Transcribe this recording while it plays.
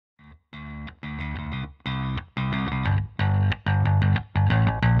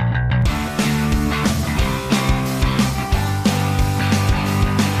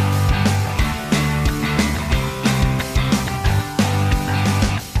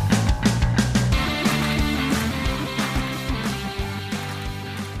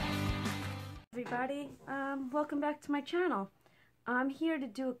welcome back to my channel. I'm here to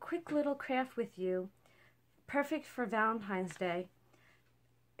do a quick little craft with you, perfect for Valentine's Day.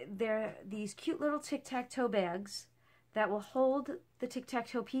 They're these cute little tic-tac-toe bags that will hold the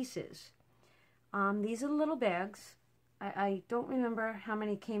tic-tac-toe pieces. These are the little bags. I don't remember how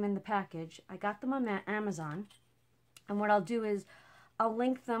many came in the package. I got them on Amazon, and what I'll do is I'll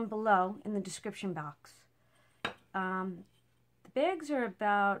link them below in the description box. The bags are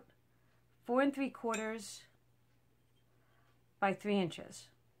about 4 3/4 by 3 inches.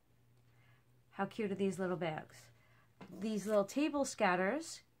 How cute are these little bags? These little table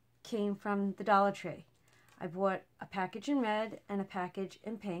scatters came from the Dollar Tree. I bought a package in red and a package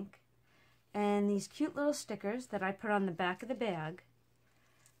in pink. And these cute little stickers that I put on the back of the bag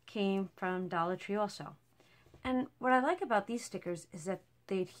came from Dollar Tree also. And what I like about these stickers is that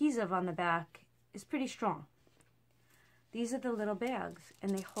the adhesive on the back is pretty strong. These are the little bags,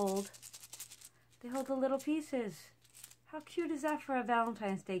 and they hold the little pieces. How cute is that for a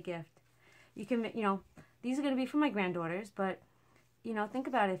Valentine's Day gift? You can, these are going to be for my granddaughters, but, think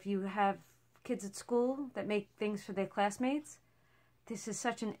about it. If you have kids at school that make things for their classmates, this is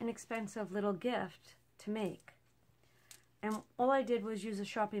such an inexpensive little gift to make. And all I did was use a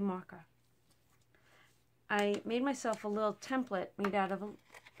Sharpie marker. I made myself a little template made out of a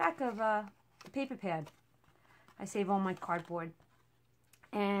back of a paper pad. I save all my cardboard.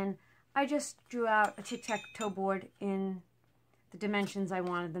 And I just drew out a tic-tac-toe board in the dimensions I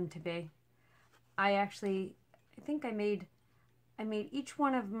wanted them to be. I think I made each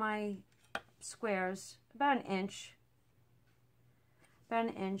one of my squares about an inch,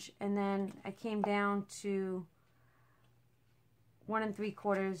 and then I came down to 1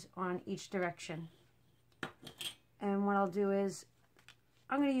 3/4 on each direction. And what I'll do is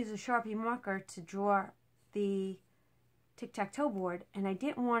I'm going to use a Sharpie marker to draw the tic-tac-toe board, and I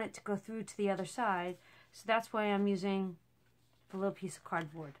didn't want it to go through to the other side, so that's why I'm using the little piece of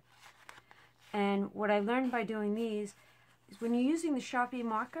cardboard. And what I learned by doing these is when you're using the Sharpie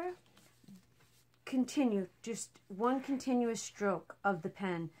marker, continue just one continuous stroke of the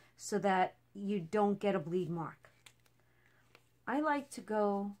pen so that you don't get a bleed mark. I like to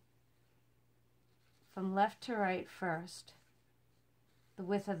go from left to right first, the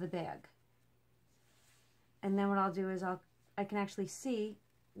width of the bag. And then what I'll do is I can actually see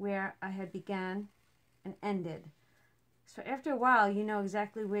where I had began and ended. So after a while, you know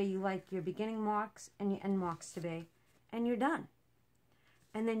exactly where you like your beginning marks and your end marks to be, and you're done.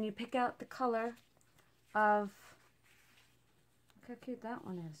 And then you pick out the color of, look how cute that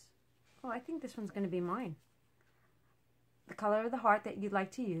one is. Oh, I think this one's going to be mine. The color of the heart that you'd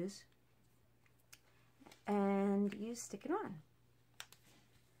like to use, and you stick it on.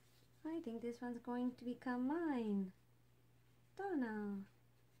 I think this one's going to become mine. Don't know.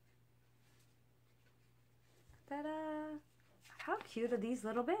 Ta-da! How cute are these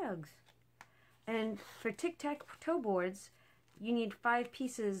little bags? And for tic-tac-toe boards, you need 5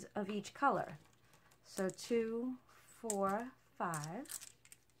 pieces of each color. So 2, 4, 5.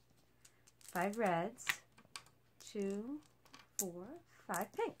 5 reds. 2, 4,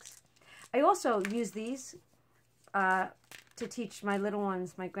 5 pinks. I also use these to teach my little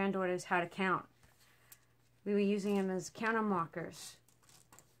ones, my granddaughters, how to count. We were using them as counter markers.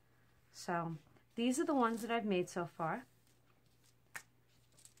 So these are the ones that I've made so far.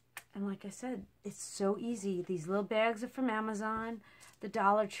 And like I said, it's so easy. These little bags are from Amazon, the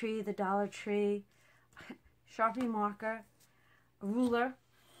Dollar Tree, Sharpie marker, a ruler,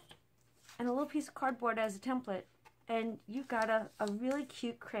 and a little piece of cardboard as a template. And you've got a really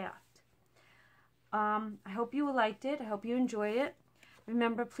cute craft. I hope you liked it. I hope you enjoyed it.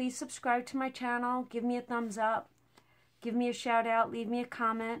 Remember, please subscribe to my channel. Give me a thumbs up. Give me a shout out. Leave me a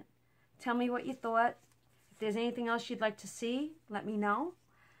comment. Tell me what you thought. If there's anything else you'd like to see, let me know.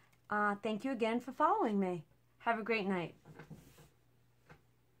 Thank you again for following me. Have a great night.